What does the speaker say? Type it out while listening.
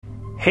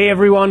Hey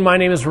everyone, my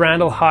name is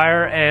Randall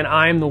Heyer and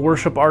I'm the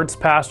worship arts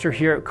pastor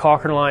here at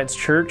Cochrane Alliance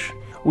Church.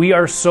 We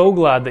are so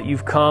glad that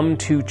you've come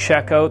to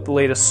check out the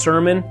latest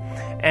sermon,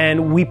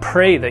 and we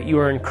pray that you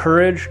are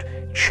encouraged,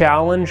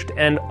 challenged,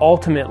 and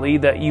ultimately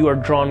that you are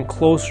drawn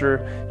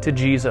closer to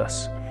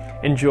Jesus.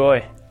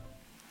 Enjoy.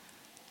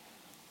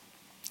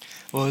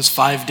 Well, it was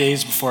 5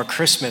 days before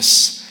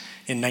Christmas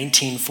in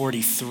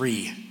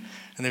 1943.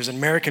 And there's an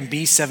American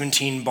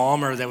B-17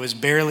 bomber that was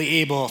barely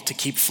able to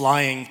keep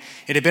flying.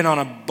 It had been on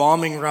a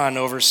bombing run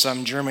over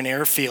some German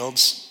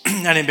airfields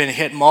and had been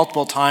hit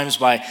multiple times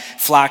by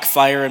flak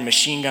fire and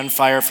machine gun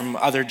fire from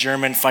other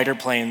German fighter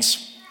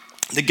planes.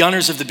 The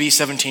gunners of the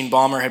B-17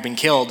 bomber had been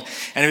killed,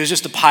 and it was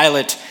just the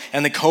pilot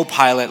and the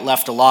co-pilot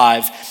left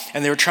alive.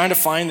 And they were trying to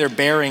find their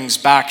bearings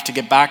to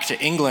get back to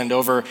England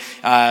over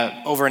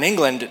in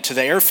England to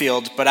the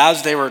airfield. But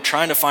as they were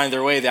trying to find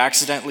their way, they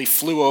accidentally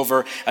flew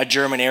over a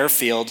German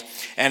airfield,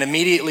 and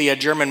immediately a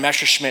German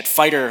Messerschmitt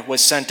fighter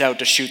was sent out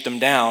to shoot them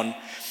down.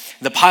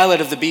 The pilot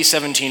of the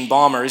B-17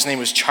 bomber, his name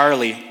was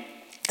Charlie,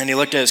 and he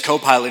looked at his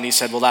co-pilot and he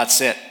said, "Well,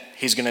 that's it.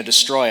 He's going to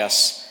destroy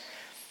us."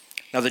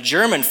 Now, the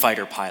German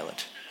fighter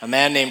pilot, a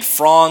man named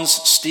Franz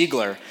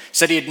Stiegler,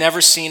 said he had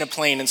never seen a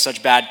plane in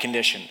such bad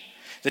condition.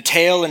 The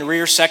tail and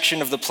rear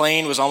section of the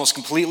plane was almost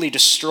completely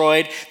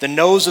destroyed. The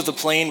nose of the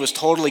plane was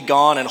totally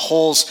gone, and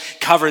holes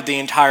covered the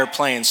entire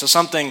plane. So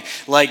something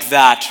like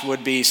that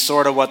would be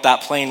sort of what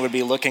that plane would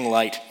be looking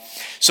like.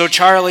 So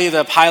Charlie,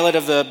 the pilot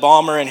of the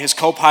bomber, and his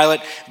co-pilot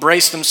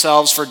braced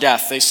themselves for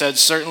death. They said,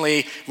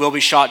 "Certainly we'll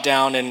be shot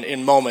down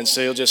in moments.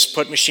 They'll just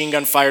put machine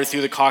gun fire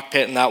through the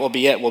cockpit and that will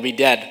be it. We'll be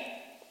dead."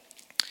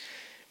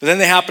 But then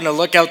they happened to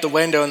look out the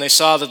window and they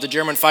saw that the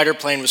German fighter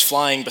plane was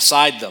flying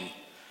beside them.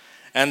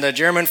 And the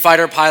German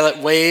fighter pilot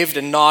waved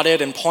and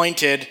nodded and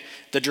pointed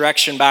the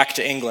direction back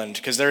to England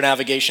because their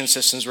navigation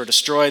systems were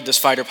destroyed. This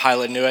fighter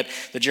pilot knew it.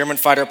 The German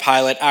fighter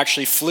pilot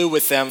actually flew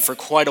with them for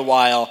quite a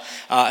while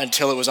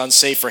until it was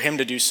unsafe for him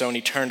to do so, and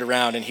he turned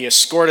around and he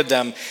escorted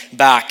them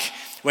back.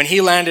 When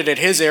he landed at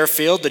his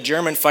airfield, the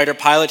German fighter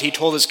pilot, he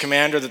told his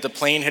commander that the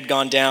plane had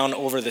gone down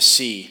over the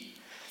sea.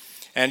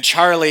 And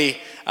Charlie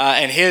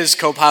and his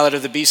co-pilot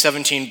of the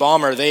B-17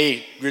 bomber,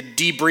 they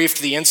debriefed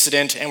the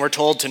incident and were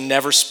told to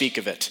never speak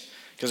of it.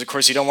 Because, of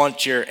course, you don't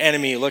want your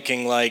enemy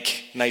looking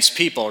like nice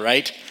people,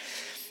 right?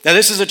 Now,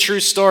 this is a true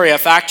story. I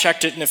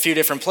fact-checked it in a few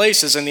different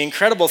places, and the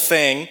incredible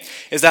thing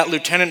is that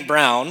Lieutenant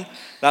Brown,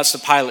 that's the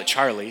pilot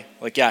Charlie,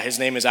 his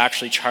name is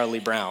actually Charlie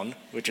Brown,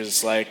 which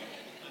is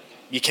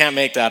you can't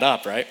make that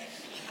up, right?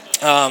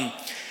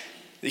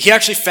 He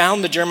actually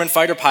found the German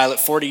fighter pilot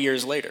 40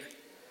 years later.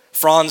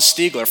 Franz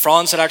Stiegler.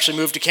 Franz had actually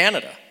moved to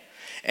Canada,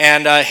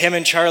 and him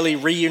and Charlie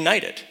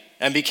reunited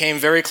and became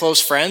very close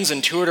friends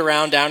and toured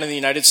around down in the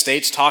United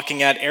States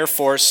talking at Air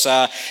Force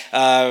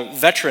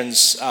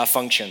veterans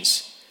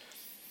functions.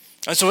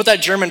 And so what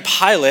that German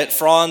pilot,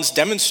 Franz,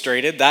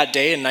 demonstrated that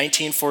day in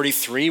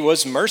 1943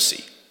 was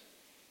mercy.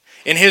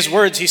 In his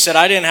words, he said,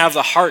 "I didn't have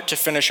the heart to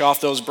finish off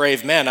those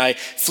brave men. I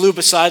flew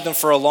beside them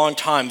for a long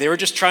time. They were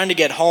just trying to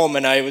get home,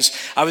 and I was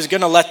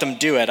going to let them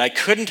do it. I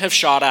couldn't have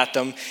shot at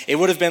them. It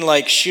would have been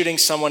like shooting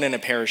someone in a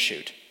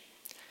parachute."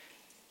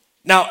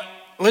 Now,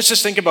 let's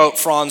just think about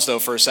Franz, though,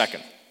 for a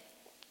second.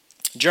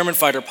 German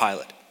fighter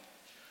pilot.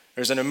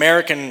 There's an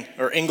American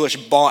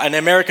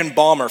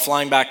bomber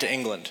flying back to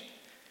England.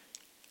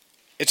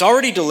 It's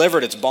already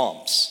delivered its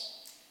bombs.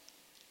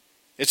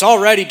 It's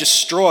already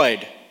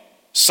destroyed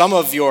some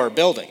of your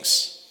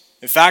buildings.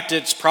 In fact,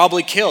 it's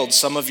probably killed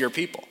some of your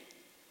people.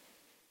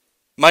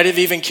 Might have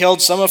even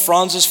killed some of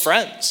Franz's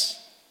friends.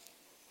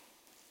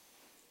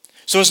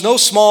 So it's no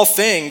small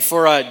thing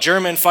for a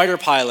German fighter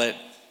pilot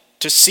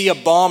to see a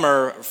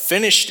bomber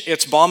finish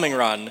its bombing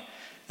run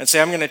and say,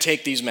 "I'm going to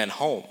take these men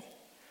home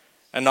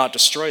and not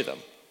destroy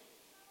them."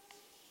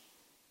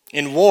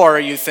 In war,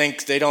 you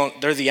think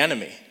they're the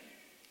enemy.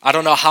 I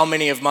don't know how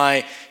many of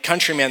my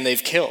countrymen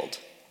they've killed.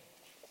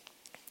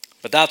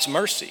 But that's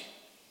mercy.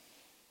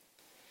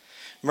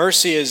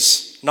 Mercy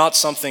is not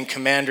something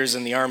commanders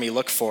in the army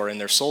look for in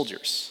their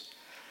soldiers.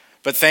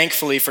 But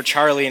thankfully for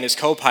Charlie and his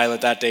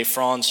co-pilot that day,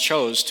 Franz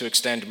chose to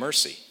extend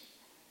mercy.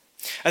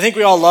 I think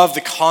we all love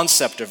the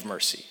concept of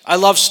mercy. I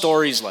love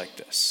stories like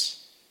this.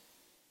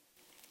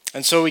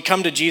 And so we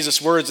come to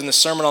Jesus' words in the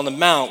Sermon on the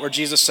Mount where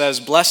Jesus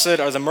says, "Blessed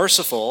are the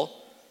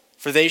merciful,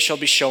 for they shall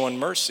be shown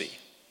mercy."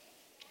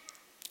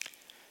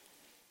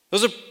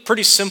 Those are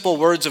pretty simple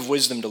words of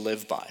wisdom to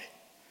live by.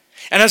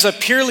 And as a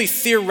purely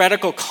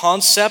theoretical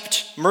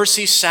concept,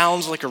 mercy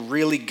sounds like a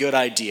really good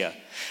idea.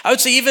 I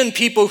would say even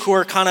people who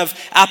are kind of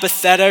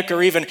apathetic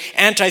or even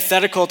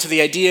antithetical to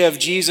the idea of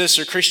Jesus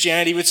or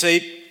Christianity would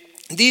say,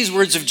 these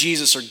words of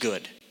Jesus are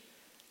good.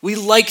 We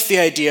like the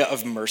idea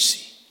of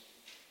mercy.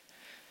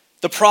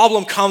 The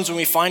problem comes when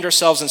we find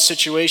ourselves in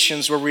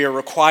situations where we are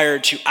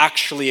required to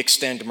actually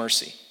extend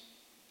mercy.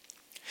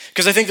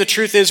 Because I think the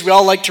truth is we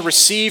all like to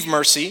receive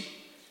mercy.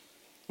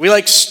 We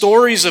like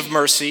stories of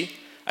mercy.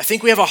 I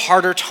think we have a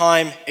harder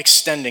time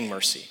extending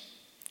mercy.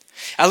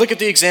 I look at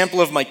the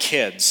example of my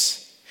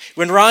kids.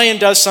 When Ryan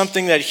does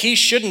something that he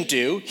shouldn't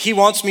do, he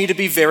wants me to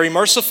be very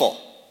merciful.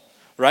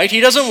 right?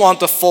 He doesn't want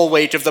the full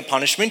weight of the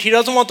punishment. He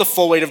doesn't want the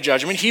full weight of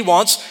judgment. He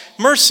wants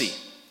mercy.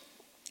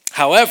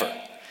 However,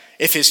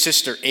 if his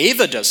sister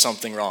Ava does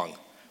something wrong,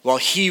 well,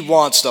 he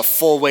wants the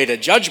full weight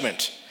of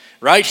judgment,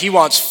 right? He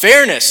wants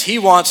fairness. He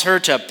wants her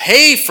to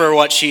pay for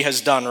what she has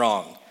done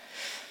wrong.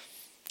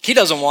 He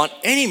doesn't want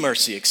any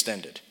mercy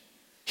extended.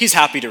 He's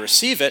happy to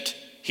receive it.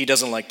 He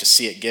doesn't like to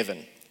see it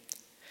given.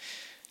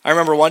 I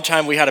remember one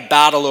time we had a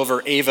battle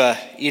over Ava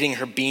eating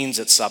her beans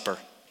at supper.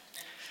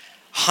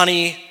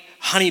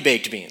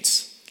 Honey-baked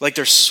beans. Like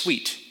they're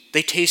sweet.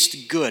 They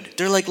taste good.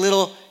 They're like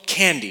little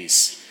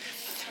candies.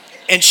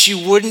 And she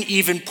wouldn't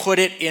even put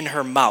it in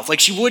her mouth. Like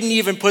she wouldn't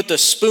even put the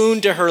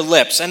spoon to her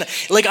lips. And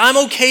like I'm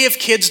okay if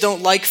kids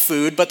don't like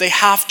food, but they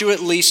have to at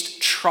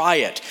least try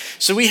it.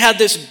 So we had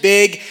this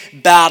big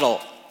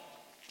battle.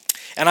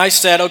 And I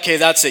said, okay,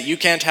 that's it. You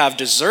can't have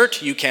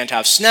dessert, you can't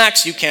have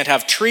snacks, you can't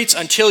have treats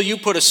until you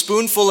put a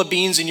spoonful of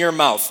beans in your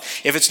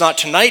mouth. If it's not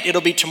tonight,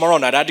 it'll be tomorrow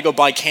night. I had to go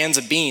buy cans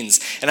of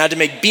beans. And I had to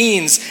make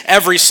beans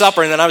every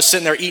supper. And then I was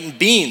sitting there eating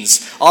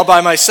beans all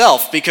by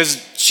myself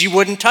because she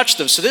wouldn't touch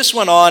them. So this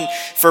went on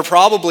for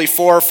probably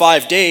 4 or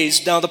 5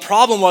 days. Now the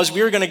problem was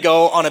we were going to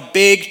go on a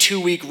big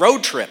 2-week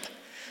road trip.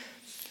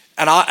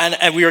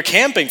 And we were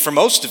camping for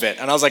most of it.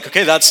 And I was like,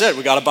 okay, that's it.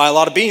 We got to buy a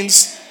lot of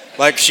beans.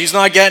 Like she's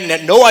not getting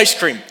it. No ice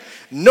cream.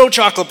 No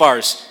chocolate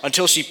bars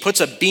until she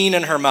puts a bean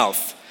in her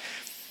mouth.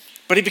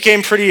 But it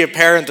became pretty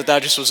apparent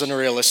that just was an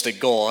unrealistic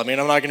goal. I mean,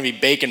 I'm not going to be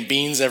baking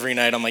beans every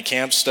night on my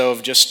camp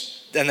stove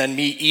and then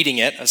me eating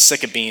it. I was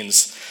sick of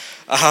beans.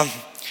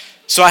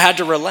 So I had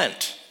to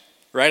relent,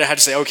 right? I had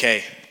to say,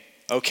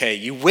 okay,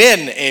 you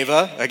win,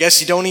 Ava. I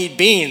guess you don't eat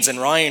beans. And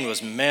Ryan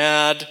was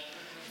mad,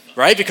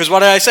 right? Because what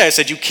did I say? I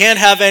said, you can't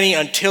have any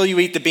until you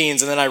eat the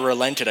beans. And then I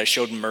relented. I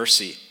showed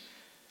mercy.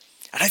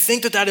 And I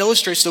think that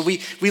illustrates that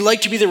we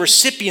like to be the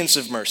recipients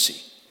of mercy.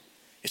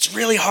 It's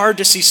really hard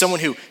to see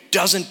someone who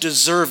doesn't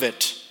deserve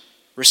it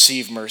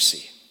receive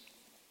mercy.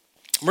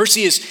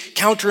 Mercy is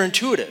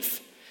counterintuitive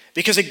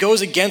because it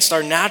goes against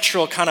our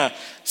natural kind of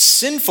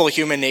sinful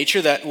human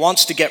nature that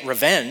wants to get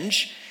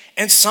revenge.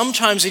 And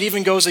sometimes it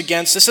even goes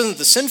against, this isn't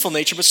the sinful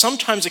nature, but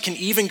sometimes it can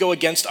even go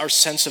against our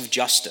sense of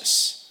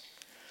justice.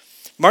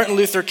 Martin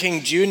Luther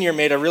King Jr.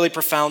 made a really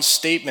profound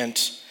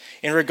statement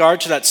in regard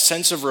to that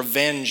sense of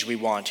revenge we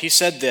want. He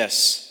said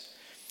this.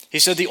 He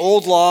said, the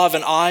old law of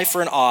an eye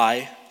for an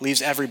eye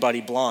leaves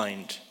everybody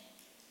blind.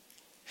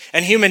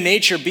 And human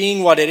nature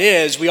being what it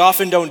is, we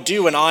often don't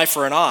do an eye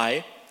for an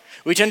eye.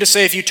 We tend to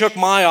say, if you took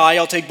my eye,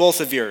 I'll take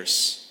both of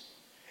yours.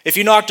 If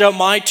you knocked out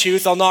my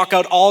tooth, I'll knock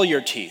out all your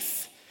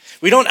teeth.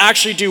 We don't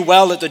actually do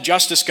well at the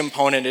justice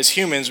component as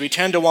humans. We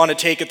tend to want to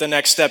take it the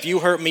next step. You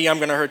hurt me, I'm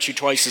going to hurt you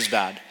twice as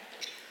bad.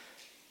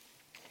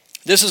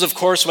 This is, of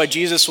course, why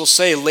Jesus will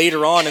say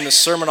later on in the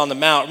Sermon on the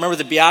Mount. Remember,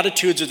 the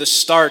Beatitudes are the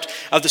start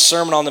of the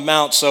Sermon on the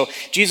Mount. So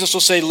Jesus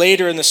will say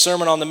later in the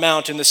Sermon on the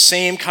Mount, in the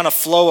same kind of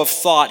flow of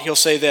thought, he'll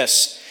say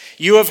this.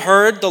 You have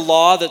heard the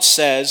law that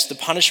says the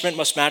punishment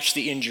must match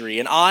the injury,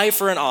 an eye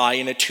for an eye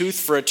and a tooth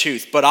for a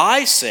tooth. But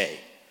I say,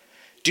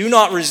 do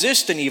not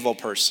resist an evil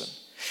person.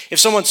 If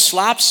someone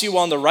slaps you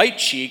on the right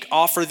cheek,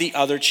 offer the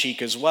other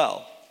cheek as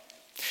well.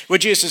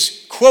 What Jesus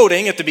is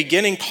quoting at the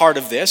beginning part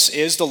of this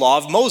is the law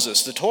of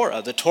Moses, the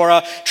Torah. The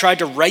Torah tried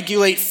to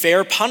regulate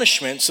fair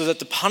punishment so that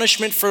the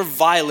punishment for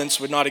violence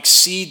would not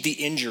exceed the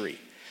injury.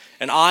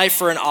 An eye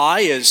for an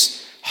eye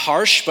is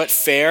harsh but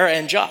fair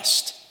and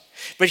just.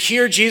 But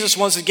here Jesus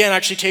once again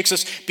actually takes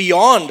us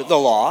beyond the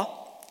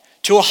law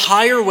to a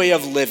higher way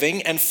of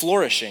living and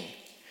flourishing.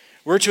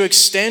 We're to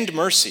extend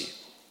mercy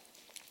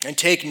and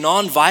take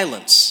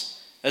nonviolence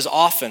as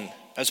often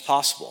as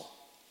possible.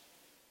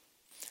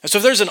 And so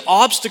if there's an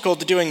obstacle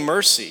to doing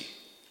mercy,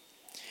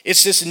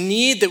 it's this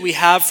need that we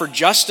have for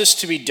justice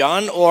to be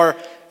done, or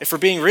if we're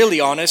being really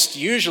honest,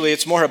 usually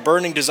it's more a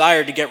burning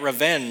desire to get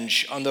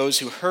revenge on those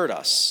who hurt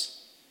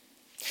us.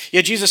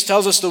 Yet Jesus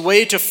tells us the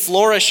way to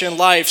flourish in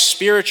life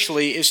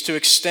spiritually is to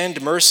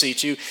extend mercy,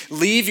 to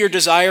leave your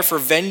desire for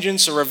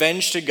vengeance or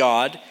revenge to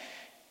God,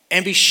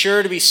 and be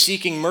sure to be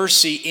seeking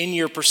mercy in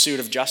your pursuit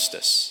of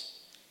justice.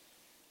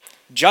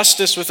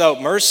 Justice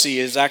without mercy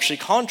is actually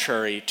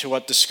contrary to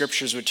what the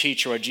scriptures would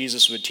teach or what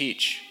Jesus would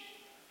teach.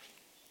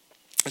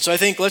 And so I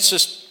think let's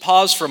just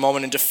pause for a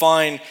moment and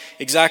define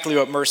exactly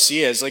what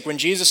mercy is. Like when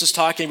Jesus is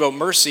talking about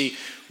mercy,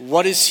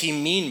 what does he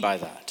mean by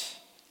that?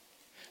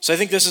 So I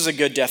think this is a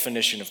good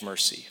definition of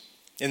mercy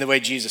in the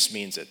way Jesus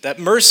means it. That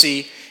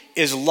mercy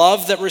is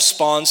love that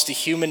responds to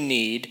human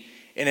need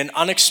in an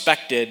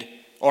unexpected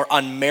or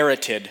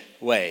unmerited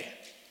way.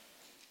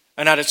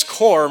 And at its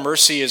core,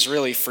 mercy is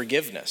really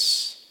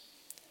forgiveness.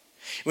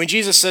 When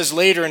Jesus says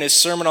later in his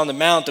Sermon on the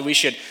Mount that we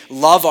should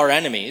love our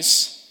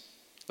enemies,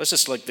 let's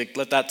just let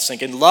that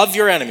sink in. Love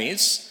your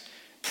enemies,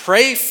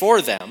 pray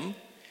for them,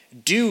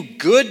 do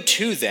good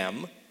to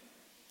them.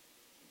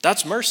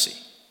 That's mercy.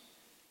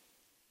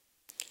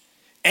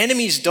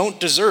 Enemies don't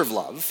deserve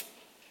love.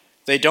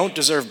 They don't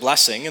deserve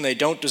blessing, and they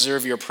don't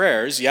deserve your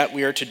prayers, yet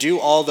we are to do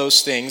all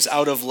those things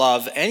out of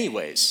love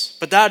anyways.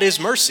 But that is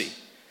mercy,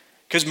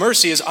 because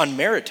mercy is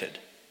unmerited,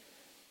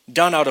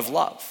 done out of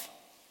love.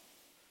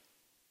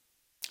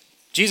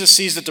 Jesus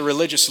sees that the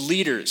religious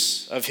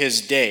leaders of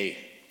his day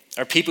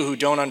are people who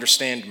don't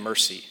understand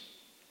mercy.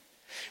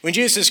 When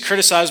Jesus is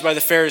criticized by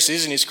the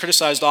Pharisees, and he's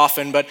criticized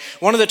often, but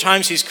one of the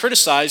times he's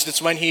criticized,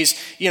 it's when he's,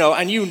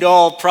 and you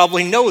all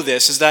probably know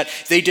this, is that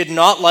they did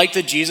not like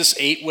that Jesus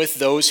ate with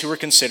those who were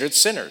considered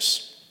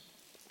sinners.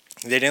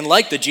 They didn't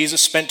like that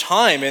Jesus spent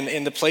time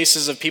in the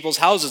places of people's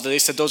houses. They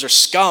said, those are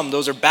scum,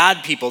 those are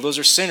bad people, those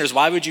are sinners.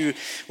 Why would you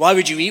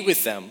eat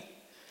with them?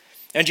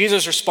 And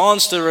Jesus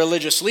responds to the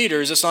religious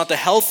leaders, it's not the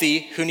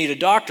healthy who need a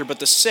doctor, but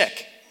the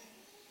sick.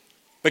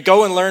 But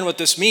go and learn what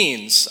this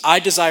means. I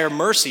desire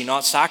mercy,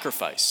 not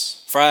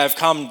sacrifice. For I have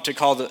come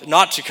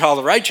not to call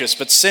the righteous,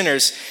 but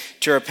sinners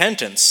to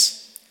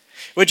repentance.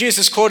 What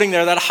Jesus is quoting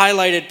there, that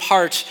highlighted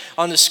part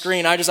on the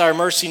screen, I desire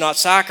mercy, not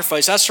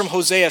sacrifice, that's from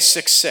Hosea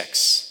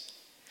 6:6.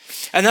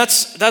 And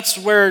that's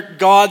where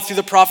God, through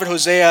the prophet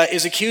Hosea,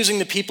 is accusing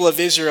the people of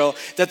Israel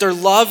that their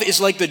love is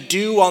like the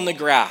dew on the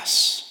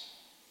grass.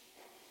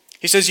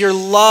 He says, your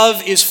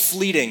love is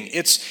fleeting.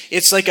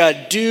 It's like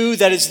a dew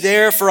that is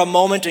there for a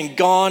moment and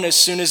gone as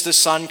soon as the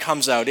sun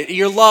comes out.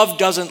 Your love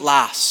doesn't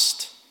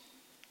last.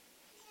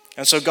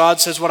 And so God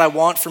says, what I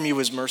want from you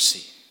is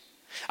mercy.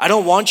 I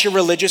don't want your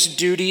religious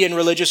duty and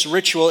religious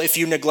ritual if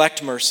you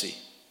neglect mercy.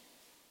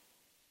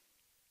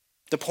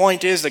 The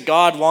point is that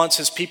God wants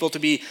his people to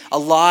be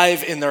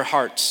alive in their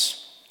hearts.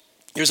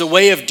 There's a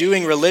way of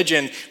doing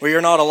religion where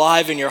you're not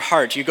alive in your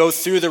heart. You go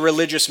through the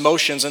religious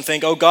motions and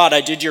think, oh God,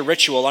 I did your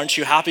ritual. Aren't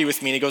you happy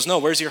with me? And he goes, no,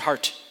 where's your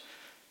heart?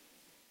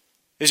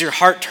 Is your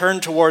heart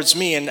turned towards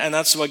me? And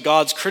that's what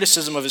God's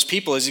criticism of his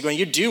people is. He's going,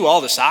 you do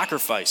all the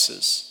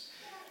sacrifices,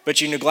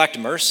 but you neglect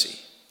mercy.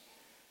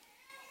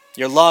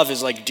 Your love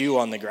is like dew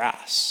on the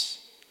grass.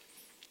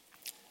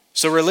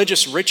 So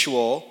religious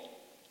ritual,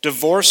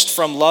 divorced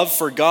from love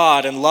for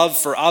God and love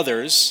for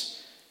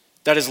others,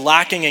 that is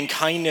lacking in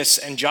kindness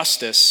and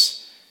justice,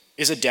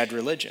 is a dead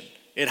religion.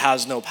 It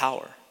has no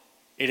power.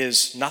 It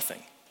is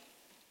nothing.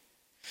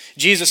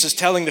 Jesus is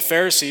telling the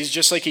Pharisees,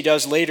 just like he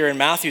does later in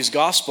Matthew's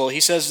gospel, he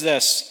says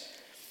this,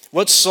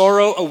 what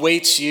sorrow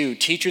awaits you,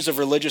 teachers of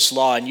religious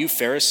law, and you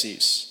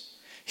Pharisees,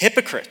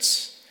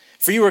 hypocrites,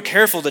 for you are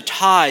careful to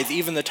tithe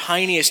even the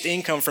tiniest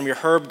income from your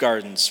herb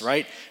gardens,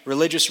 right?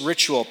 Religious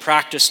ritual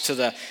practiced to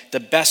the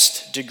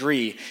best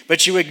degree,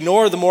 but you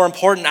ignore the more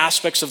important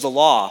aspects of the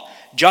law,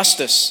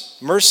 justice,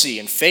 mercy,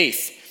 and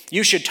faith.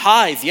 You should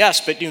tithe,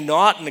 yes, but do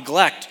not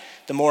neglect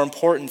the more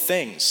important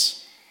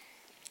things.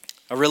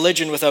 A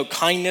religion without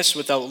kindness,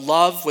 without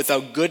love,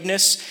 without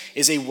goodness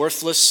is a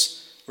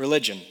worthless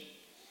religion.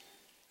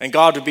 And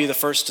God would be the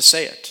first to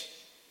say it.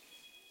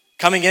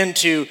 Coming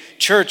into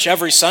church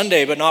every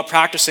Sunday but not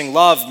practicing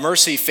love,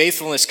 mercy,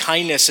 faithfulness,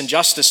 kindness, and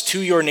justice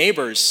to your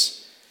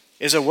neighbors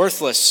is a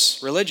worthless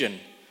religion.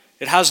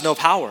 It has no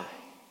power.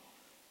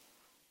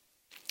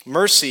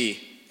 Mercy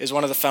is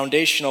one of the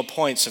foundational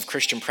points of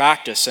Christian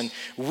practice, and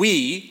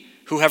we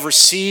who have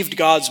received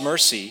God's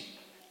mercy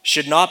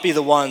should not be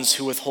the ones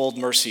who withhold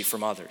mercy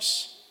from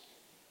others.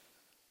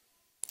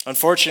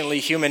 Unfortunately,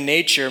 human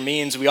nature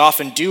means we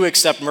often do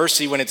accept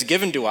mercy when it's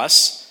given to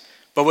us,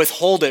 but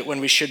withhold it when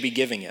we should be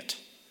giving it.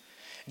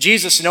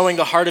 Jesus, knowing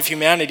the heart of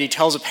humanity,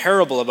 tells a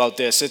parable about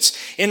this. It's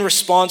in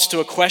response to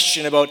a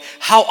question about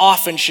how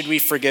often should we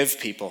forgive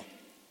people.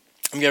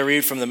 I'm going to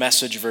read from the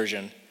Message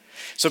version.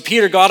 So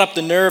Peter got up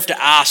the nerve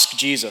to ask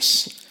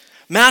Jesus,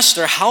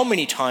 Master, how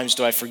many times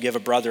do I forgive a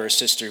brother or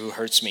sister who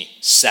hurts me?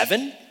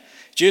 7?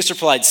 Jesus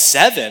replied,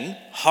 7?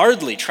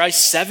 Hardly. Try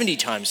 70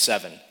 times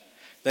 7.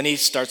 Then he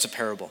starts a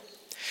parable.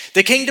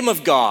 The kingdom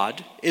of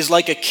God is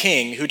like a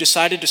king who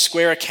decided to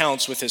square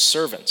accounts with his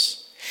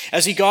servants.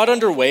 As he got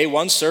underway,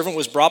 one servant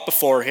was brought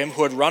before him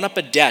who had run up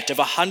a debt of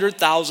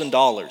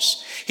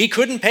 $100,000. He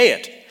couldn't pay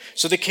it,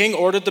 so the king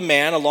ordered the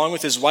man, along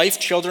with his wife,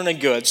 children, and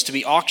goods, to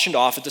be auctioned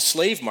off at the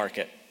slave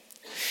market.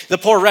 The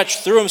poor wretch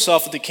threw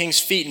himself at the king's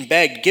feet and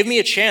begged, give me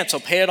a chance, I'll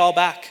pay it all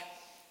back.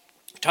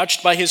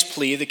 Touched by his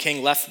plea, the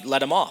king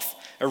let him off,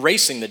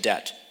 erasing the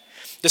debt.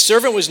 The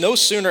servant was no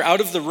sooner out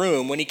of the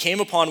room when he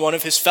came upon one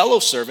of his fellow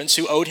servants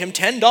who owed him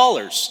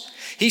 $10.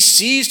 He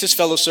seized his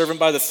fellow servant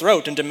by the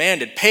throat and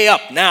demanded, pay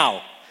up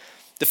now.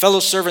 The fellow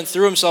servant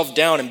threw himself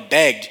down and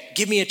begged,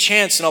 give me a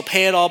chance and I'll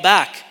pay it all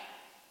back.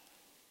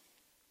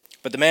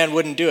 But the man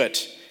wouldn't do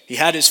it. He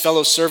had his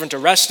fellow servant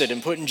arrested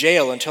and put in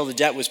jail until the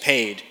debt was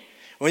paid.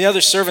 When the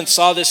other servants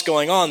saw this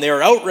going on, they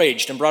were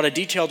outraged and brought a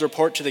detailed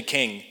report to the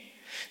king.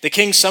 The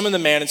king summoned the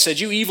man and said,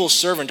 you evil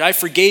servant, I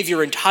forgave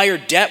your entire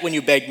debt when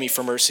you begged me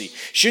for mercy.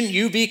 Shouldn't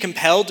you be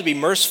compelled to be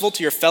merciful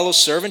to your fellow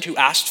servant who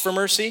asked for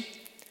mercy?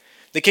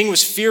 The king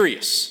was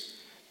furious,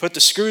 put the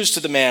screws to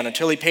the man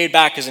until he paid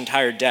back his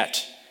entire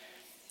debt.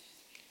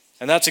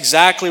 And that's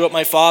exactly what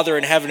my Father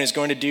in heaven is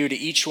going to do to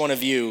each one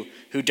of you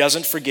who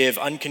doesn't forgive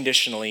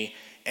unconditionally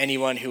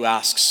anyone who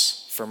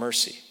asks for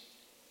mercy.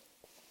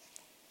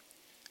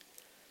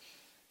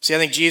 See, I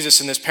think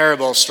Jesus in this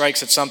parable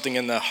strikes at something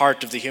in the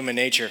heart of the human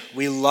nature.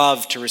 We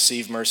love to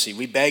receive mercy.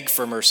 We beg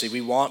for mercy.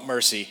 We want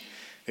mercy.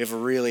 We have a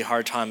really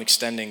hard time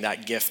extending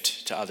that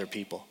gift to other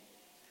people.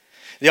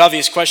 The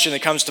obvious question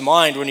that comes to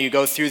mind when you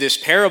go through this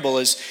parable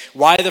is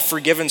why the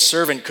forgiven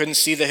servant couldn't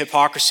see the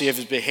hypocrisy of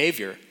his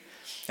behavior.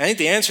 I think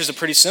the answer is a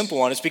pretty simple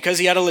one. It's because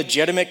he had a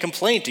legitimate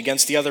complaint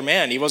against the other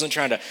man. He wasn't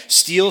trying to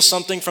steal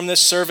something from this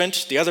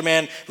servant. The other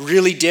man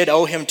really did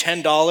owe him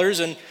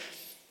 $10.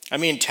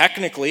 And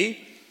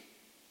technically,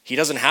 he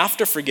doesn't have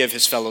to forgive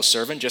his fellow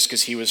servant just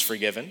because he was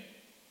forgiven.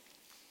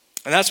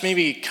 And that's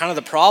maybe kind of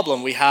the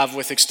problem we have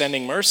with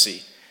extending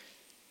mercy.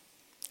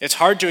 It's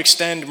hard to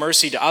extend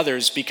mercy to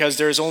others because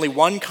there is only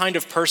one kind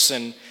of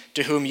person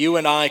to whom you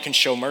and I can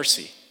show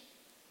mercy,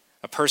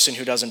 a person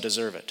who doesn't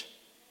deserve it.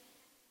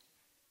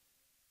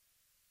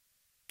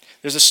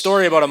 There's a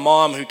story about a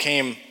mom who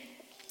came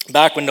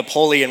back when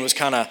Napoleon was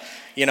kind of,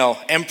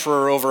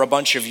 emperor over a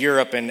bunch of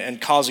Europe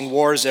and causing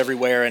wars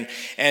everywhere.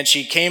 And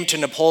she came to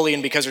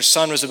Napoleon because her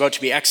son was about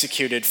to be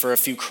executed for a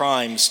few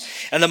crimes.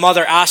 And the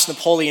mother asked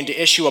Napoleon to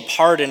issue a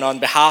pardon on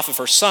behalf of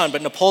her son.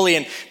 But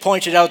Napoleon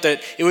pointed out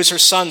that it was her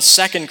son's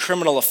second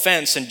criminal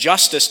offense and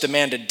justice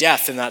demanded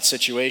death in that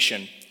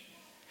situation.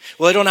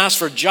 Well, I don't ask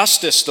for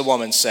justice, the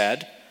woman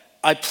said.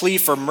 I plea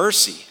for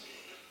mercy.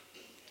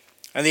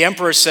 And the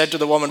emperor said to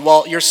the woman,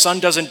 well, your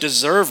son doesn't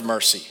deserve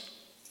mercy.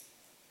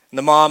 And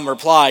the mom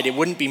replied, it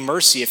wouldn't be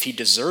mercy if he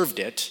deserved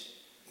it,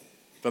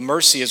 but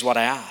mercy is what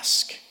I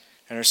ask.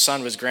 And her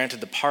son was granted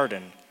the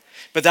pardon.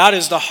 But that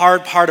is the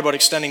hard part about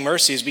extending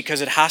mercy, is because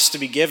it has to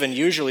be given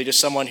usually to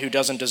someone who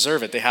doesn't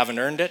deserve it. They haven't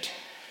earned it.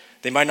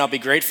 They might not be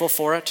grateful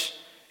for it.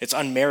 It's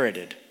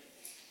unmerited.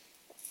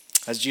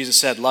 As Jesus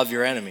said, love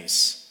your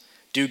enemies.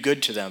 Do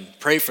good to them.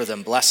 Pray for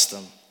them. Bless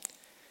them.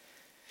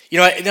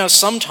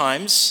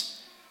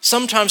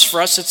 Sometimes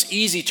for us it's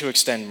easy to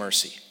extend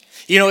mercy.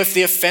 If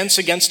the offense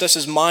against us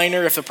is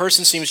minor, if the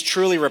person seems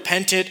truly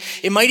repentant,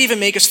 it might even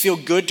make us feel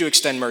good to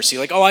extend mercy.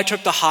 Like, I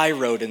took the high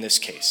road in this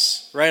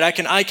case, right?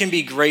 I can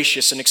be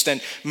gracious and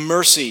extend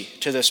mercy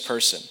to this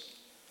person.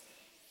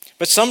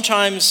 But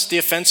sometimes the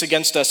offense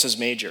against us is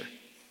major.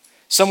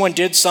 Someone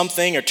did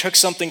something or took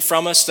something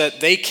from us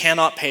that they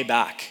cannot pay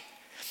back.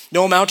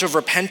 No amount of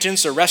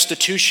repentance or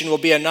restitution will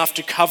be enough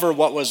to cover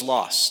what was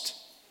lost.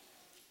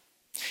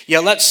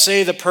 Yet let's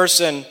say the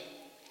person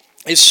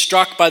is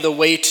struck by the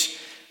weight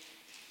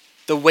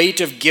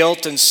of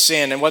guilt and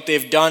sin and what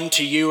they've done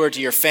to you or to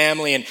your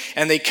family,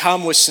 and they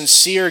come with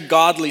sincere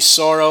godly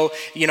sorrow,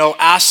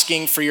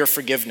 asking for your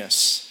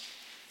forgiveness.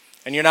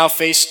 And you're now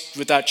faced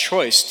with that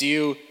choice. Do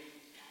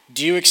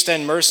you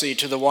extend mercy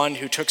to the one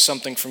who took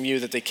something from you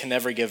that they can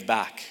never give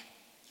back?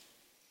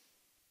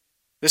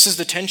 This is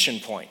the tension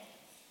point.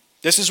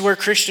 This is where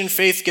Christian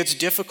faith gets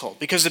difficult,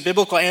 because the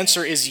biblical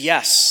answer is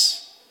yes.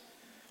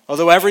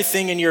 Although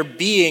everything in your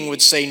being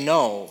would say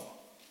no.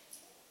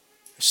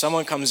 If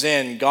someone comes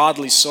in,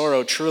 godly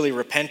sorrow, truly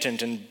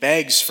repentant, and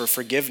begs for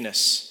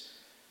forgiveness,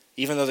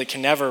 even though they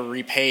can never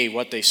repay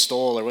what they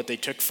stole or what they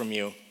took from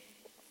you.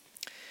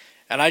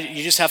 And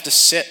you just have to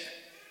sit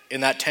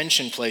in that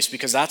tension place,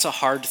 because that's a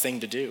hard thing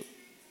to do.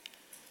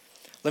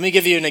 Let me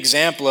give you an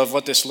example of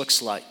what this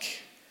looks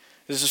like.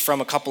 This is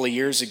from a couple of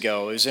years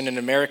ago. It was in an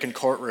American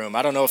courtroom.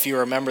 I don't know if you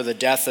remember the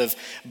death of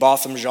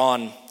Botham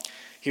Jean.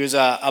 He was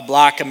a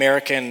black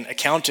American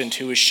accountant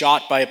who was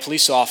shot by a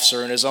police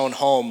officer in his own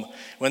home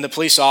when the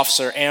police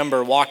officer,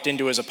 Amber, walked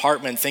into his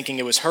apartment thinking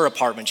it was her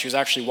apartment. She was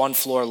actually one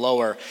floor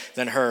lower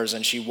than hers,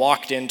 and she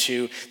walked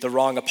into the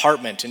wrong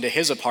apartment, into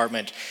his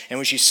apartment. And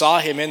when she saw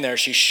him in there,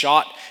 she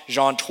shot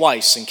Jean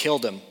twice and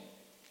killed him.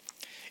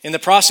 In the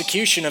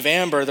prosecution of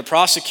Amber, the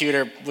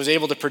prosecutor was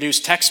able to produce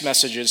text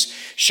messages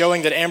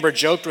showing that Amber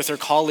joked with her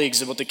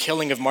colleagues about the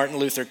killing of Martin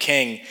Luther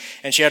King.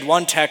 And she had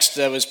one text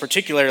that was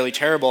particularly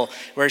terrible,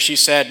 where she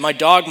said, "My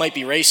dog might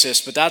be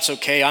racist, but that's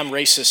okay, I'm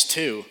racist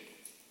too."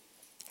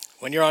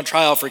 When you're on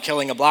trial for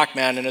killing a black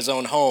man in his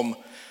own home,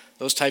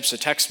 those types of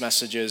text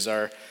messages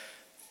are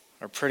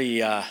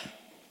pretty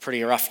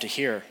rough to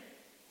hear.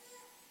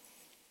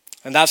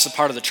 And that's the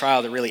part of the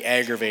trial that really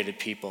aggravated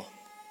people.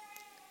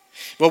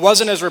 What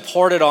wasn't as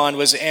reported on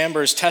was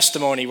Amber's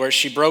testimony, where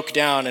she broke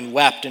down and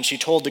wept, and she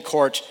told the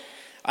court,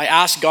 "I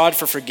ask God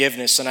for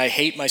forgiveness, and I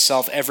hate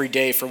myself every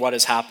day for what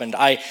has happened.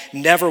 I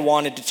never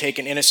wanted to take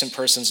an innocent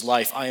person's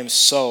life. I am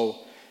so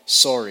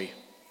sorry."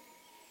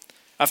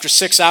 After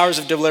 6 hours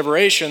of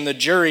deliberation, the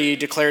jury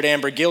declared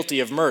Amber guilty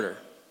of murder.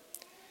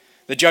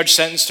 The judge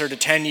sentenced her to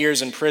 10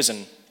 years in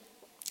prison,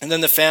 and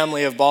then the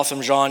family of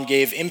Botham Jean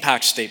gave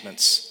impact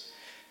statements.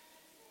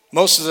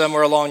 Most of them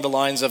were along the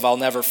lines of, "I'll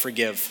never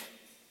forgive.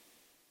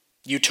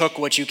 You took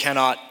what you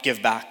cannot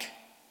give back."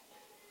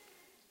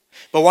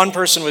 But one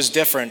person was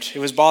different. It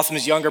was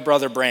Botham's younger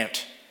brother,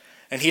 Brant,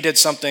 and he did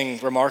something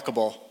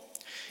remarkable.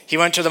 He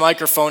went to the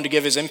microphone to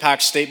give his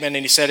impact statement,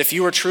 and he said, "If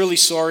you are truly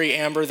sorry,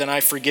 Amber, then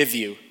I forgive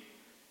you.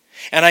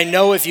 And I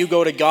know if you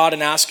go to God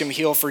and ask him,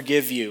 he'll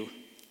forgive you.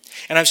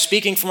 And I'm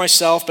speaking for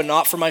myself, but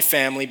not for my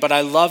family, but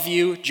I love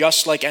you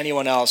just like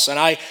anyone else, and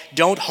I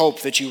don't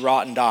hope that you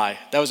rot and die."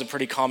 That was a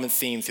pretty common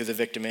theme through the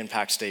victim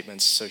impact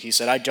statements. So he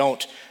said, "I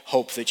don't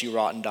hope that you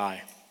rot and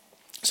die."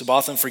 So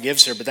Botham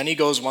forgives her, but then he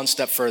goes one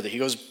step further. He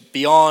goes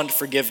beyond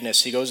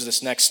forgiveness. He goes to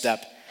this next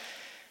step.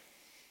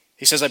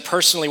 He says, "I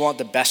personally want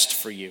the best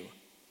for you.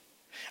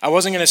 I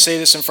wasn't going to say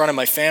this in front of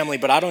my family,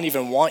 but I don't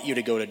even want you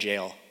to go to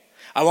jail.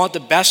 I want the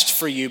best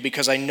for you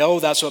because I know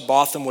that's what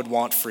Botham would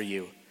want for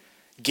you.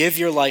 Give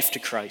your life to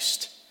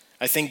Christ.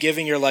 I think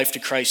giving your life to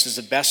Christ is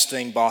the best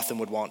thing Botham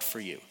would want for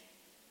you.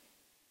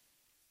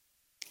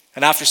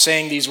 And after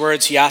saying these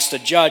words, he asked the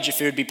judge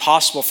if it would be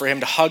possible for him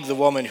to hug the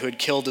woman who had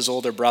killed his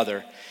older brother.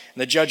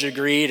 And the judge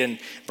agreed, and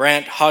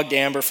Brandt hugged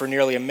Amber for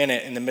nearly a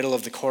minute in the middle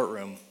of the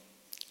courtroom.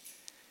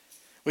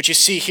 What you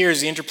see here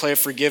is the interplay of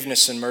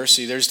forgiveness and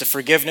mercy. There's the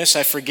forgiveness,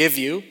 I forgive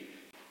you,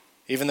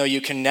 even though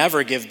you can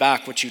never give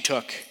back what you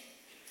took.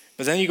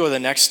 But then you go to the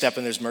next step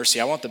and there's mercy.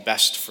 I want the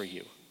best for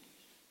you.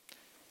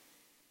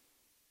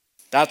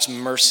 That's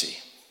mercy.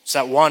 It's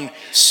that one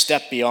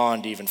step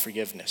beyond even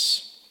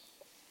forgiveness.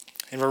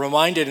 And we're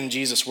reminded in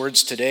Jesus'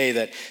 words today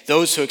that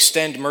those who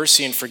extend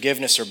mercy and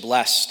forgiveness are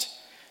blessed.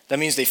 That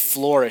means they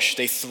flourish,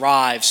 they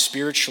thrive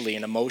spiritually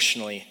and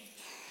emotionally.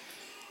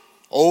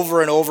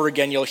 Over and over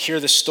again, you'll hear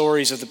the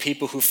stories of the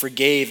people who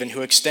forgave and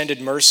who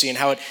extended mercy and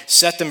how it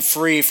set them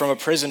free from a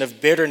prison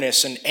of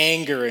bitterness and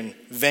anger and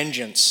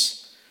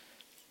vengeance.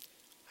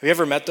 Have you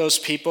ever met those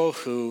people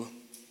who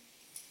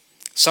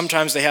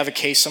sometimes they have a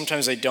case,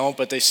 sometimes they don't,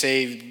 but they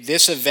say,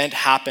 this event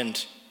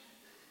happened,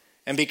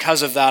 and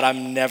because of that,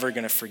 I'm never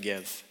going to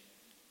forgive.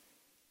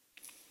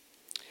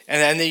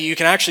 And then you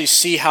can actually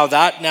see how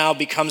that now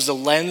becomes the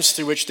lens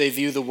through which they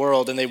view the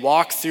world, and they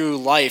walk through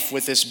life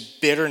with this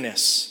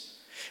bitterness,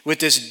 with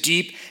this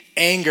deep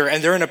anger,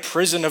 and they're in a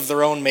prison of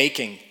their own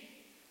making.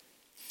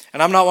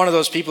 And I'm not one of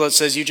those people that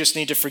says you just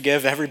need to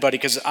forgive everybody,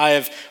 because I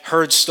have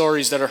heard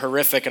stories that are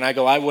horrific, and I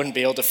go, I wouldn't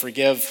be able to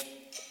forgive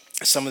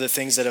some of the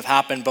things that have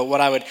happened. But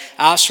what I would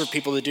ask for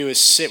people to do is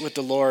sit with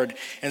the Lord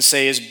and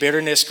say, has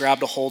bitterness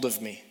grabbed a hold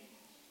of me?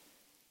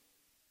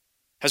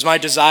 Has my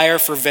desire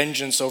for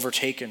vengeance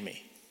overtaken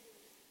me?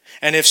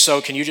 And if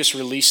so, can you just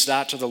release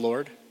that to the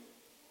Lord?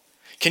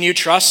 Can you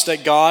trust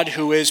that God,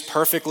 who is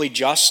perfectly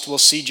just, will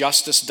see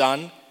justice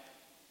done?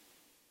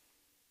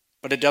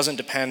 But it doesn't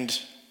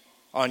depend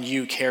on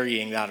you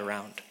carrying that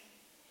around.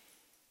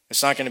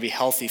 It's not going to be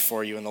healthy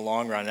for you in the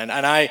long run. And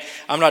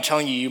I'm not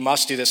telling you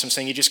must do this. I'm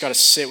saying you just got to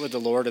sit with the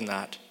Lord in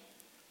that.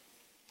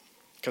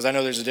 Because I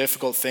know there's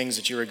difficult things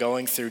that you are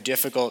going through,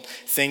 difficult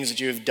things that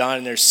you have done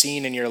and are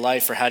seen in your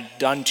life or had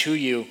done to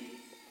you.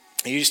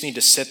 And you just need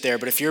to sit there.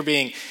 But if you're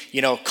being,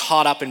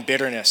 caught up in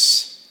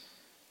bitterness,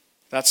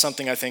 that's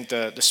something I think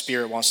the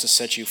Spirit wants to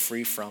set you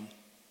free from.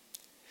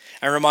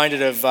 I'm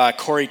reminded of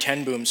Corrie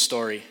ten Boom's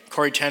story.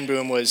 Corrie ten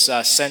Boom was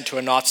sent to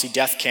a Nazi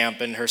death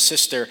camp, and her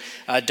sister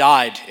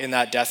died in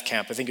that death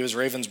camp. I think it was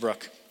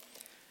Ravensbrück.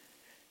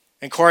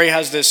 And Corrie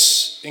has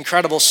this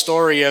incredible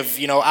story of,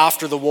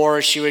 after the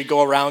war, she would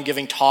go around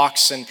giving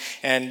talks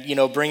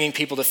and bringing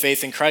people to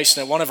faith in Christ.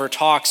 And at one of her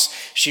talks,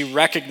 she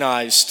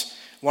recognized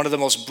one of the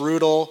most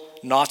brutal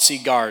Nazi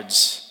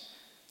guards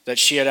that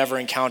she had ever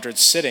encountered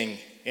sitting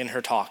in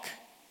her talk.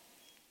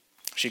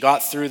 She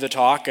got through the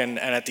talk, and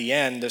at the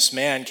end, this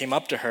man came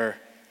up to her,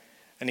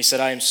 and he said,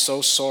 I am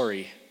so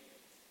sorry.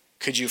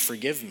 Could you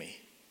forgive me?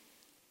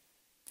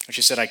 And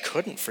she said, I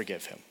couldn't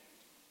forgive him.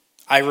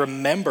 I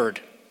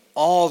remembered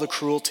all the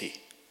cruelty,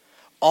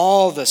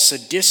 all the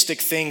sadistic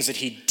things that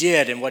he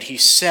did and what he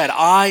said.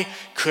 I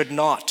could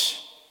not.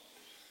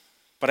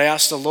 But I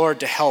asked the Lord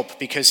to help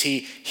because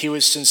he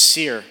was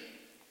sincere.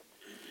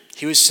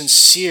 He was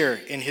sincere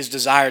in his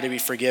desire to be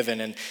forgiven.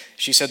 And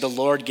she said, the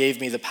Lord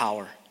gave me the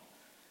power.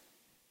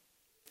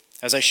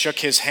 As I shook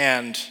his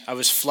hand, I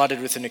was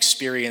flooded with an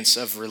experience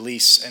of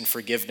release and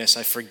forgiveness.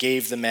 I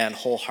forgave the man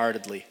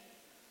wholeheartedly.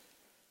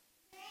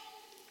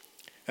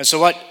 And so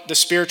what the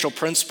spiritual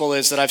principle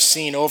is that I've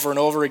seen over and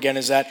over again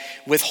is that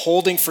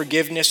withholding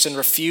forgiveness and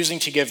refusing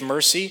to give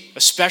mercy,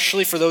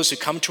 especially for those who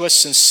come to us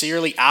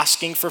sincerely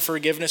asking for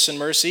forgiveness and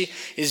mercy,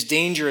 is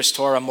dangerous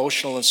to our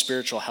emotional and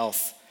spiritual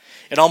health.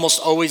 It almost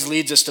always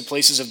leads us to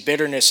places of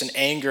bitterness and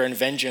anger and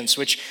vengeance,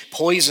 which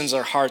poisons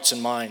our hearts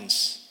and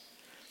minds.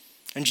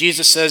 And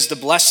Jesus says the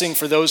blessing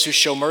for those who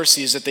show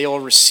mercy is that they will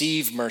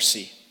receive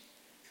mercy.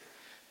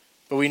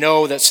 But we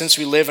know that since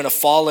we live in a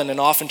fallen and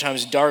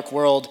oftentimes dark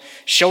world,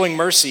 showing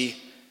mercy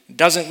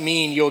doesn't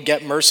mean you'll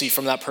get mercy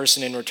from that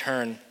person in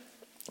return.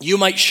 You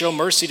might show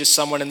mercy to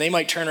someone and they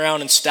might turn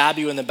around and stab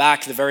you in the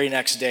back the very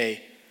next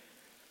day.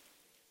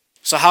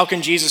 So how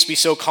can Jesus be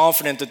so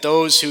confident that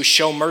those who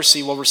show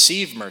mercy will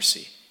receive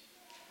mercy?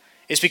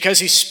 It's because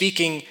he's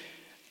speaking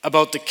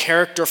about the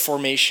character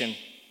formation.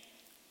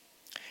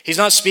 He's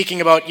not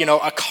speaking about,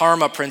 a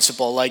karma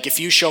principle, like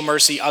if you show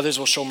mercy, others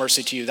will show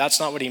mercy to you. That's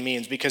not what he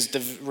means, because the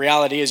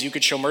reality is you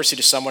could show mercy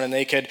to someone and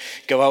they could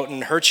go out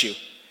and hurt you.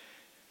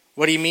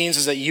 What he means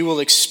is that you will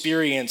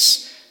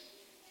experience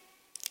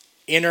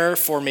inner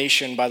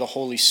formation by the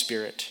Holy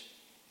Spirit.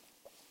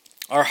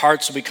 Our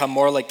hearts will become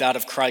more like that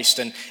of Christ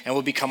and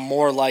will become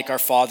more like our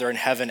Father in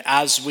heaven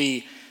as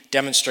we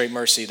demonstrate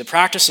mercy. The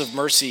practice of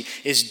mercy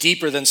is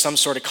deeper than some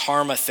sort of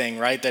karma thing,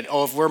 right? That,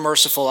 if we're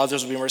merciful,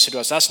 others will be merciful to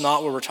us. That's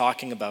not what we're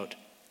talking about.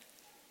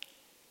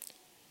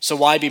 So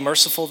why be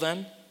merciful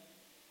then?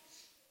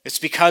 It's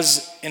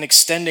because in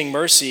extending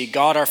mercy,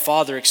 God our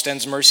Father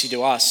extends mercy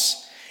to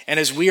us. And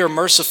as we are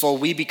merciful,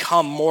 we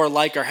become more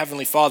like our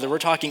Heavenly Father. We're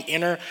talking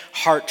inner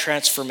heart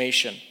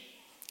transformation.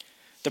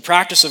 The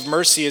practice of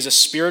mercy is a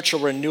spiritual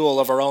renewal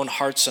of our own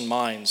hearts and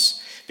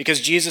minds.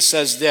 Because Jesus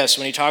says this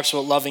when he talks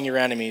about loving your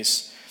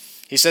enemies.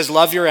 He says,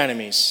 love your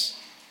enemies,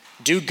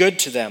 do good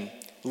to them,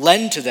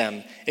 lend to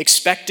them,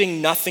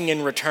 expecting nothing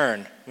in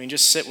return. I mean,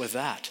 just sit with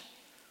that.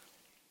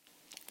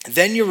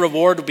 Then your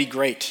reward will be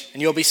great,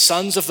 and you'll be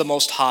sons of the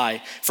Most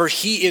High, for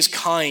he is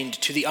kind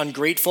to the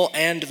ungrateful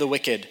and the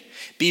wicked.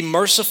 Be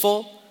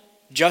merciful,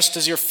 just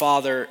as your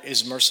Father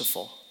is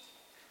merciful.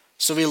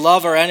 So we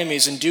love our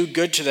enemies and do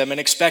good to them and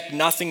expect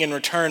nothing in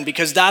return,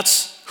 because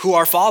that's who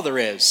our Father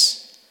is.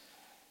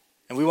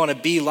 And we want to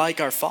be like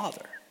our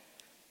Father.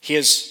 He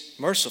is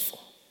merciful.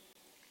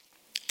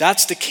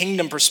 That's the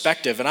kingdom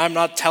perspective. And I'm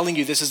not telling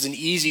you this is an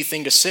easy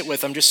thing to sit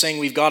with. I'm just saying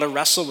we've got to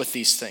wrestle with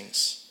these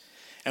things.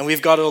 And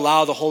we've got to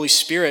allow the Holy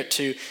Spirit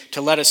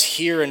to let us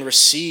hear and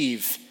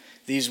receive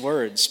these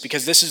words,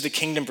 because this is the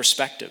kingdom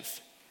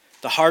perspective.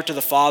 The heart of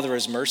the Father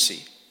is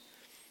mercy.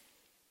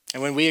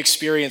 And when we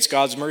experience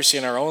God's mercy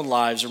in our own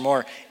lives, we're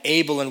more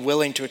able and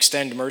willing to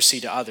extend mercy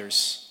to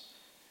others.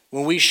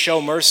 When we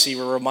show mercy,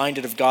 we're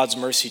reminded of God's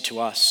mercy to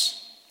us.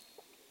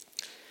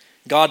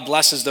 God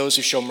blesses those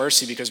who show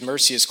mercy because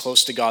mercy is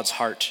close to God's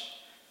heart.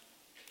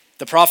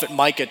 The prophet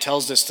Micah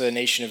tells this to the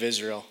nation of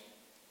Israel.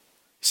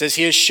 He says,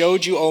 he has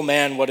showed you, O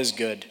man, what is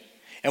good.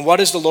 And what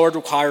does the Lord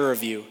require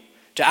of you?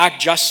 To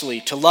act justly,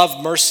 to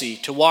love mercy,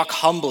 to walk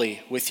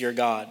humbly with your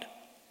God.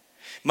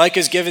 Micah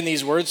is given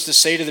these words to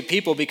say to the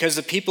people because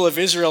the people of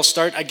Israel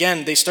start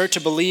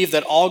to believe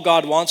that all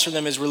God wants from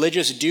them is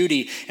religious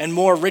duty and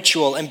more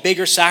ritual and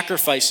bigger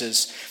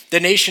sacrifices. The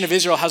nation of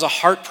Israel has a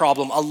heart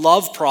problem, a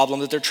love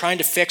problem that they're trying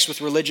to fix with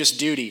religious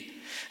duty.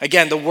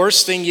 Again, the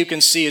worst thing you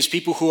can see is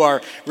people who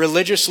are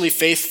religiously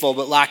faithful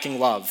but lacking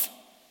love.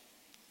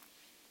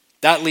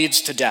 That leads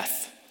to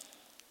death.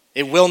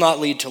 It will not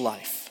lead to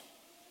life.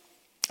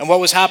 And what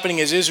was happening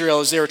is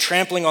Israel, they were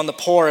trampling on the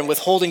poor and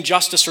withholding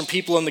justice from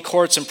people in the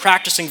courts and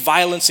practicing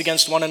violence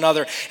against one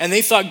another. And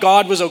they thought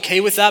God was okay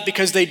with that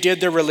because they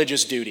did their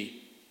religious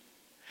duty.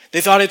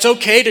 They thought it's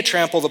okay to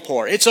trample the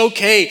poor. It's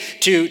okay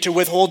to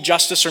withhold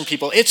justice from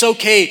people. It's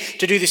okay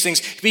to do these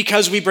things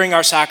because we bring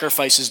our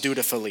sacrifices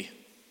dutifully.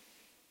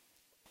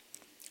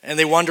 And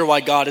they wonder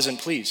why God isn't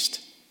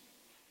pleased.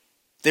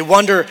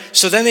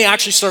 So then they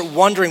actually start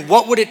wondering,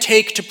 what would it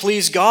take to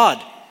please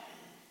God?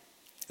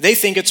 They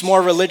think it's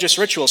more religious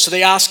ritual. So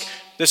they ask,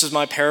 this is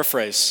my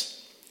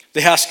paraphrase.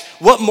 They ask,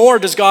 what more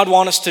does God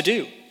want us to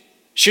do?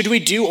 Should we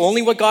do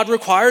only what God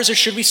requires, or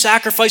should we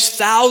sacrifice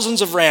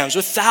thousands of rams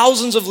with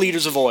thousands of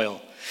liters of oil?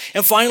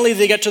 And finally,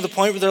 they get to the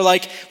point where they're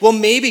like, well,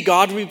 maybe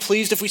God would be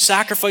pleased if we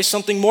sacrifice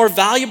something more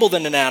valuable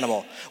than an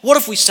animal. What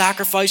if we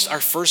sacrificed our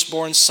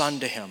firstborn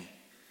son to him?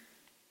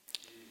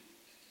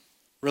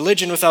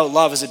 Religion without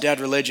love is a dead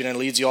religion and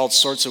leads you all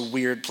sorts of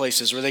weird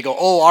places where they go,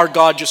 oh, our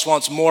God just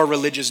wants more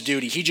religious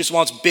duty. He just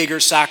wants bigger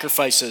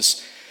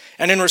sacrifices.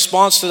 And in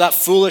response to that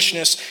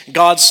foolishness,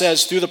 God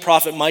says through the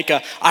prophet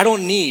Micah, I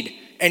don't need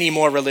any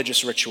more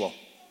religious ritual.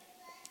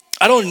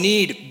 I don't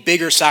need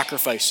bigger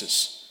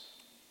sacrifices.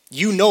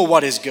 You know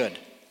what is good.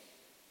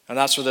 And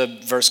that's where the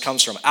verse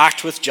comes from.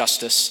 Act with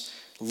justice,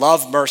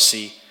 love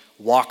mercy,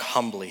 walk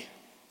humbly.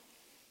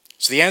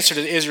 So the answer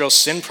to Israel's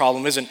sin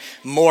problem isn't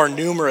more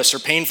numerous or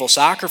painful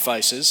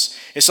sacrifices.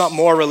 It's not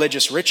more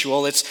religious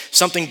ritual. It's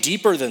something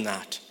deeper than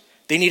that.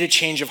 They need a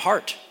change of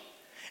heart.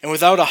 And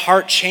without a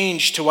heart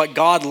change to what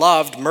God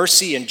loved,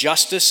 mercy and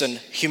justice and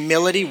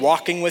humility,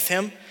 walking with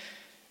him,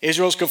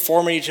 Israel's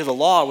conformity to the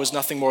law was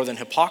nothing more than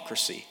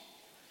hypocrisy.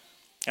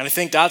 And I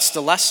think that's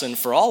the lesson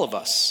for all of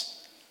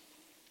us.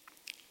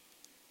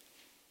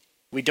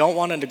 We don't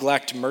want to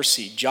neglect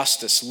mercy,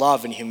 justice,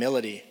 love, and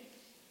humility.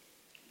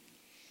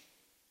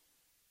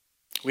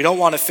 We don't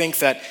want to think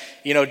that,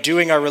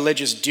 doing our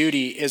religious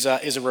duty is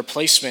a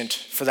replacement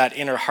for that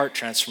inner heart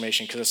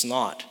transformation, because it's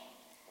not.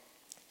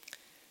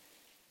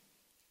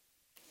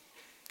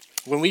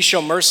 When we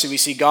show mercy, we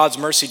see God's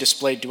mercy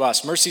displayed to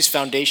us. Mercy is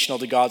foundational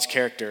to God's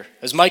character.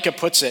 As Micah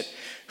puts it,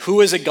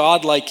 who is a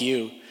God like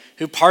you,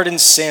 who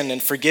pardons sin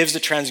and forgives the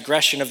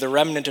transgression of the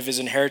remnant of his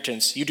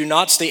inheritance? You do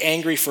not stay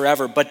angry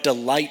forever, but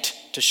delight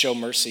to show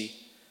mercy.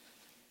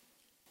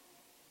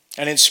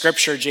 And in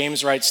Scripture,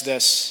 James writes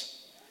this,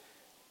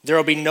 there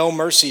will be no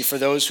mercy for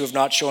those who have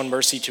not shown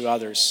mercy to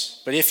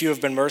others. But if you have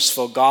been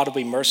merciful, God will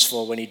be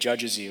merciful when he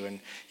judges you.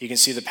 And you can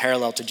see the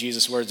parallel to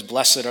Jesus' words,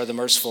 blessed are the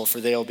merciful,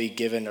 for they'll be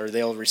given or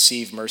they'll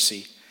receive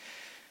mercy.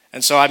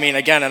 And so,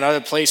 again,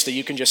 another place that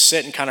you can just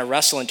sit and kind of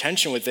wrestle in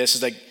tension with this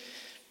is that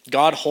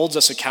God holds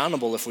us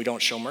accountable if we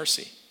don't show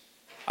mercy.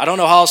 I don't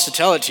know how else to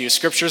tell it to you.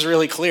 Scripture is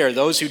really clear.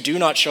 Those who do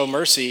not show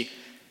mercy,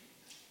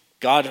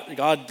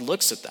 God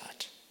looks at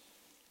that.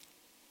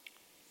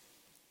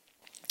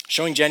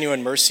 Showing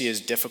genuine mercy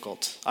is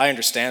difficult. I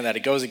understand that.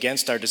 It goes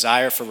against our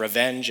desire for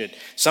revenge. It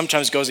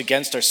sometimes goes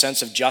against our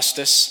sense of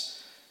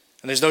justice.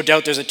 And there's no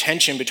doubt there's a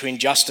tension between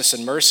justice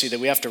and mercy that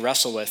we have to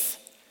wrestle with.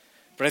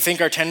 But I think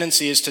our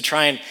tendency is to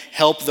try and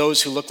help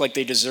those who look like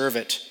they deserve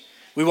it,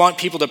 We want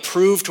people to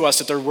prove to us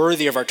that they're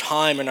worthy of our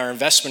time and our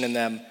investment in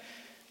them.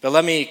 But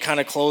let me kind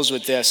of close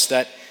with this,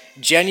 that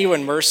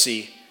genuine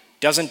mercy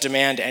doesn't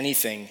demand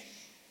anything.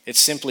 It's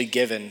simply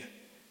given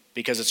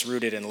because it's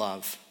rooted in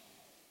love.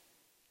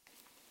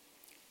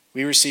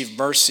 We receive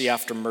mercy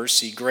after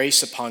mercy,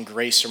 grace upon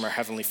grace from our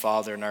Heavenly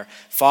Father, and our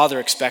Father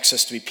expects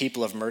us to be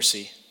people of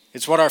mercy.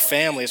 It's what our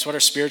family, it's what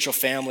our spiritual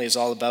family is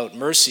all about,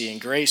 mercy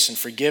and grace and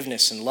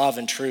forgiveness and love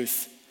and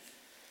truth.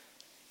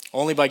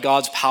 Only by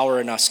God's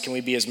power in us can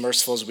we be as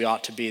merciful as we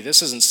ought to be.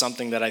 This isn't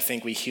something that I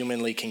think we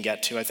humanly can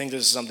get to. I think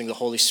this is something the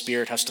Holy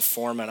Spirit has to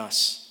form in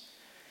us.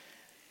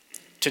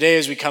 Today,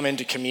 as we come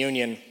into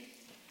communion,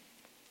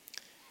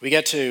 we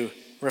get to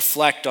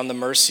reflect on the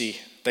mercy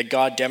that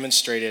God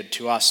demonstrated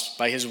to us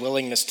by his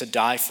willingness to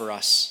die for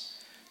us,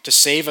 to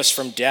save us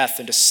from death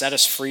and to set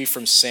us free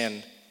from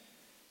sin.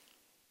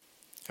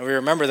 And we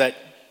remember that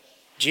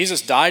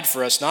Jesus died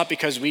for us not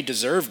because we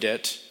deserved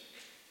it,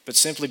 but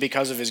simply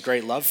because of his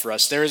great love for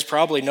us. There is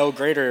probably no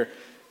greater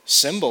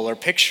symbol or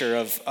picture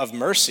of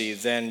mercy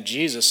than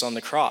Jesus on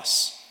the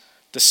cross,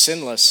 the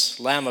sinless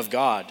Lamb of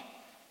God,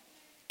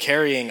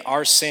 carrying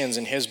our sins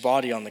in his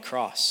body on the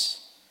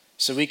cross,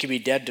 so we could be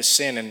dead to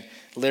sin and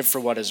live for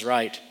what is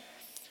right.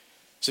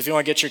 So if you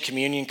want to get your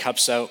communion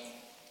cups out,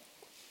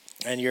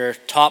 and your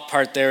top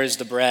part there is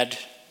the bread.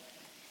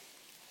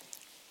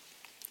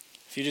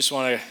 If you just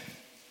want to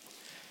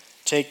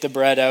take the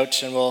bread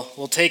out, and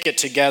we'll take it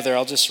together.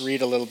 I'll just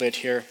read a little bit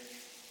here.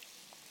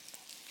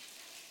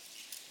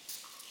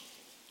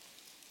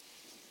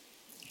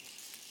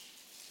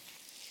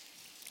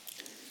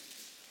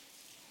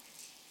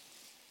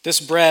 This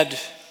bread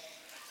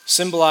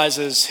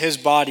symbolizes his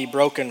body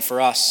broken for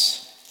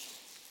us.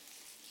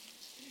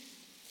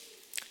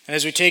 And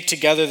as we take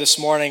together this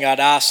morning,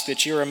 I'd ask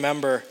that you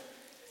remember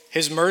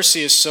his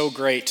mercy is so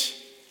great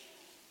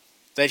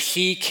that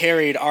he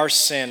carried our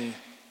sin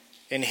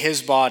in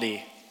his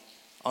body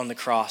on the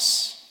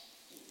cross.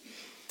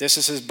 This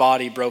is his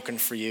body broken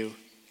for you.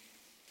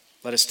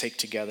 Let us take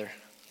together.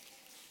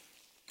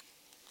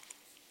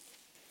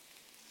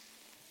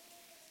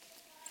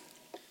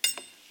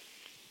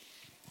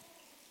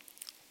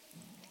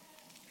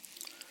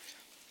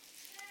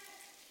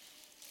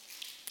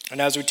 And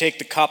as we take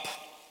the cup,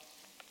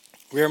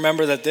 we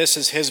remember that this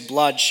is his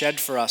blood shed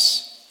for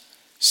us,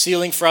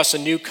 sealing for us a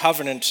new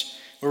covenant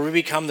where we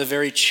become the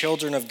very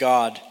children of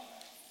God.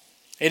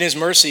 In his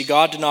mercy,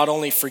 God did not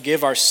only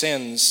forgive our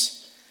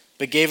sins,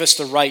 but gave us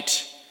the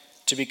right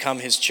to become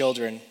his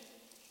children.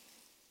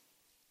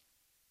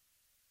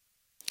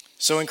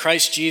 So in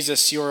Christ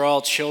Jesus, you are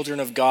all children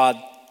of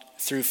God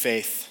through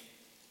faith.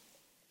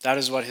 That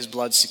is what his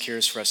blood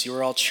secures for us. You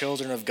are all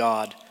children of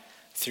God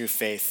through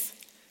faith.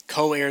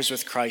 Co-heirs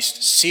with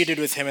Christ, seated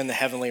with him in the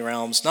heavenly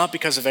realms, not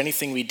because of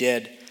anything we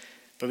did,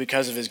 but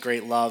because of his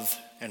great love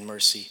and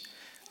mercy.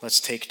 Let's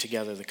take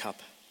together the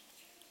cup.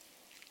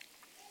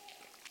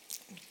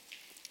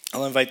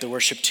 I'll invite the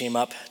worship team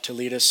up to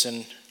lead us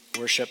in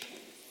worship.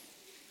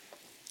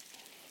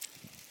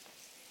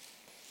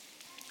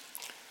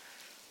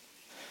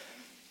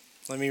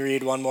 Let me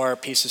read one more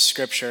piece of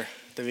scripture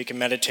that we can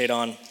meditate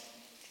on.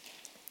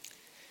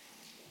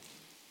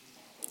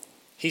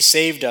 He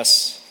saved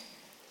us,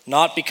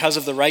 not because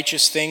of the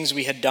righteous things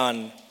we had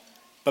done,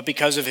 but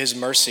because of his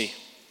mercy.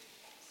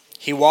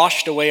 He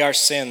washed away our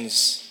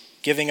sins,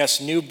 giving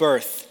us new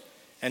birth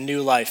and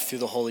new life through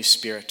the Holy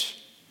Spirit.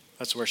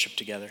 Let's worship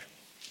together.